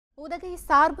உதகை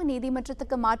சார்பு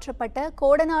நீதிமன்றத்துக்கு மாற்றப்பட்ட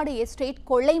கோடநாடு எஸ்டேட்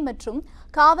கொள்ளை மற்றும்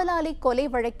காவலாளி கொலை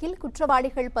வழக்கில்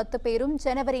குற்றவாளிகள் 10 பேரும்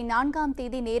ஜனவரி 4ஆம்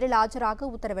தேதி நேரில் ஆஜராக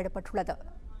உத்தரவிடப்பட்டுள்ளது.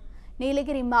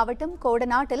 நீலகிரி மாவட்டம்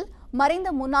கோடநாட்டில்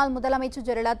மறைந்த முன்னாள் முதலமைச்சர்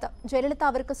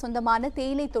ஜெயலலிதாவிற்கு சொந்தமான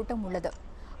தேயிலை தோட்டம் உள்ளது.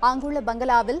 அங்குள்ள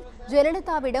பங்களாவில்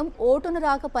ஜெயலலிதாவிடம்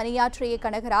ஓட்டுநராக பணியாற்றிய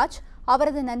கனகராஜ்,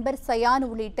 அவரது நண்பர் சயான்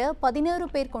உள்ளிட்ட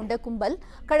 17 பேர் கொண்ட கும்பல்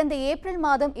கடந்த ஏப்ரல்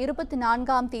மாதம்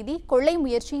 24ஆம் தேதி கொள்ளை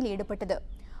முயற்சியில் ஈடுபட்டது.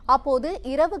 அப்போது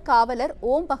இரவு காவலர்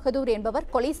ஓம் பகதூர் என்பவர்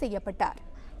கொலை செய்யப்பட்டார்.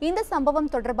 இந்த சம்பவம்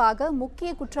தொடர்பாக முக்கிய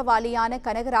குற்றவாளியான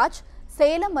கனகராஜ்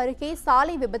சேலம் அருகே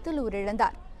சாலை விபத்தில்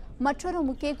உயிரிழந்தார். மற்றொரு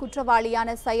முக்கிய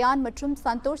குற்றவாளியான சயான் மற்றும்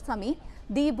சந்தோஷ் சமி,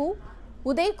 தீபு,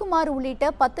 உதயகுமார்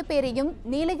உள்ளிட்ட 10 பேரையும்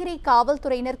நீலகிரி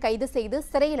காவல்துறையினர் கைது செய்து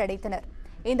சிறையில் அடைத்தனர்.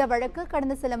 இந்த வழக்கு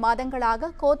கடந்த சில மாதங்களாக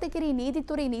கோத்தகிரி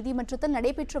நீதித்துறை நீதிமன்றத்தில்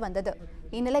நடைபெற்று வந்தது.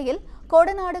 இந்நிலையில்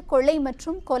கோடநாடு கொள்ளை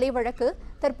மற்றும் கொலை வழக்கு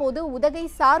தற்போது உதகை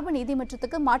சார்பு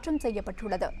நீதிமன்றத்துக்கு மாற்றம்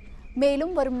செய்யப்பட்டுள்ளது.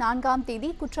 மேலும் வரும் 4ஆம் தேதி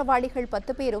குற்றவாளிகள்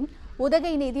 10 பேரும்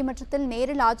உதகை நீதிமன்றத்தில்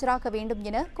நேரில் ஆஜராக வேண்டும்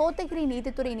என கோத்தகிரி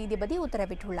நீதித்துறை நீதிபதி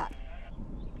உத்தரவிட்டுள்ளார்.